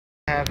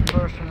have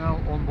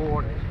personnel on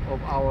board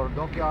of our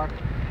dockyard,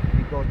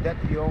 because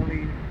that's the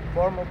only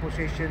formal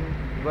position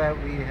where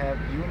we have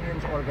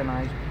unions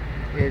organized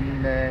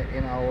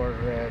in our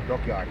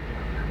dockyard.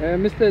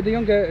 Mr. De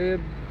Jonge,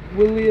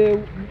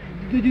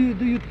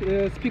 do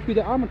you speak with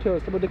the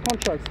armateurs about the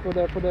contracts for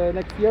the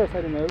next years?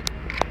 I don't know.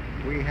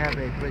 We have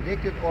a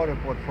predicted order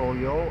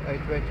portfolio at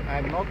which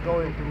I'm not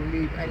going to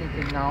leave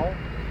anything now.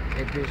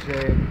 It is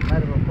a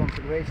matter of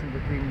consideration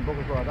between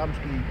Bogusław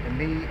Adamski and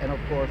me, and of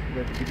course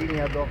with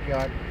Gdynia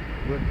dockyard,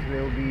 which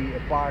will be a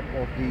part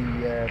of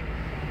the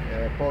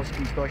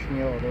Polski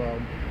Stocznia, or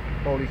the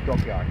Polish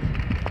dockyards.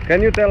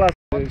 Can you tell us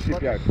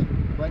shipyard?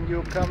 When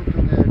you come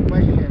to the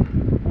question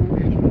who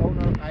is the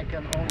owner, I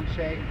can only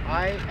say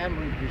I am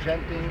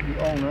representing the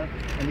owner,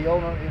 and the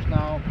owner is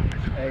now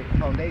a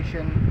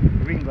foundation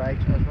green light,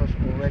 as was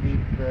already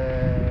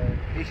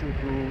issued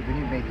to the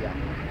new media.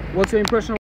 What's your impression?